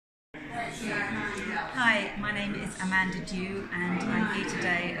Hi, my name is Amanda Dew and I'm here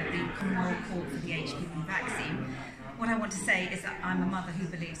today at the Commonwealth Court for the HPV vaccine. What I want to say is that I'm a mother who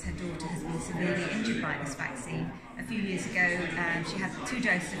believes her daughter has been severely injured by this vaccine. A few years ago she had 2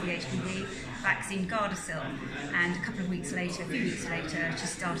 doses of the HPV vaccine Gardasil, and a few weeks later she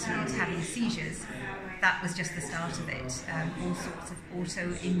started having seizures. That was just the start of it. All sorts of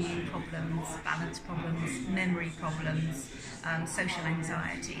autoimmune problems, balance problems, memory problems, social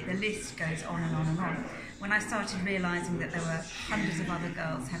anxiety. The list goes on and on and on. When I started realising that there were hundreds of other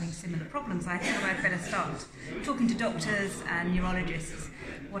girls having similar problems, I thought I'd better start talking to doctors and neurologists.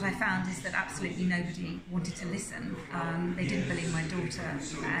 What I found is that absolutely nobody wanted to listen. They didn't believe my daughter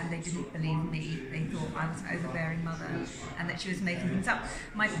and they didn't believe me. They thought I was an overbearing mother and that she was making things up.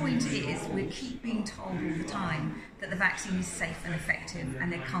 My point is, we keep being told all the time that the vaccine is safe and effective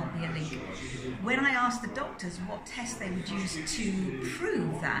and there can't be a link. When I asked the doctors what tests they would use to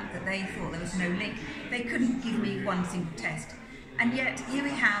prove that they thought there was no link, they couldn't give me one single test. And yet here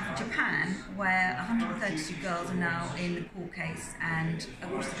we have Japan, where 132 girls are now in the court case and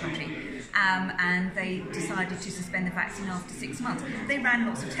across the country, and they decided to suspend the vaccine after 6 months. They ran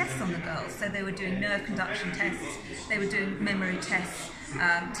lots of tests on the girls, so they were doing nerve conduction tests, they were doing memory tests,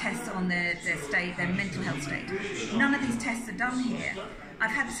 tests on their state, their mental health state. None of these tests are done here. I've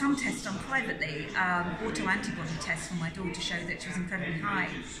had some tests done privately. Auto-antibody tests for my daughter show that she was incredibly high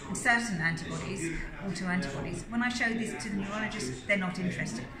in certain antibodies, auto-antibodies. When I show this to the neurologist, they're not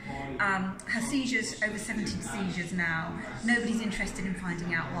interested. Her seizures, over 70 seizures now, nobody's interested in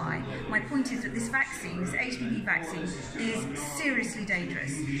finding out why. My point is that this vaccine, this HPV vaccine, is seriously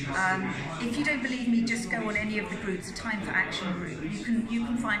dangerous. If you don't believe me, just go on any of the groups, a Time for Action group. You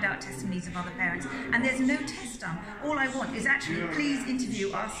can find out testimonies of other parents, and there's no test done. All I want is actually, please interview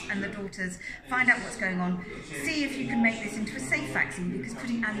us and the daughters, find out what's going on, see if you can make this into a safe vaccine, because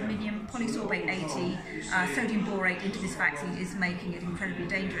putting aluminium, polysorbate 80, sodium borate into this vaccine is making it incredibly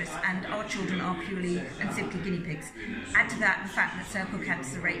dangerous, and our children are purely and simply guinea pigs. Add to that the fact that cervical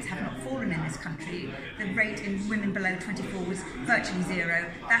cancer rates have not fallen in this country. The rate in women below 24 was virtually 0.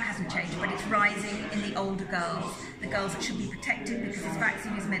 That hasn't changed, but it's rising in the older girls, the girls that should be protected because this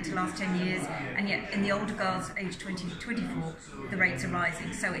vaccine is meant to last 10 years, and yet in the older girls aged 20 to 24, the rates are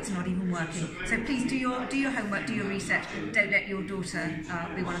rising, so it's not even working. So please do your homework, do your research, don't let your daughter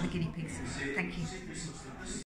be one of the guinea pigs. Thank you.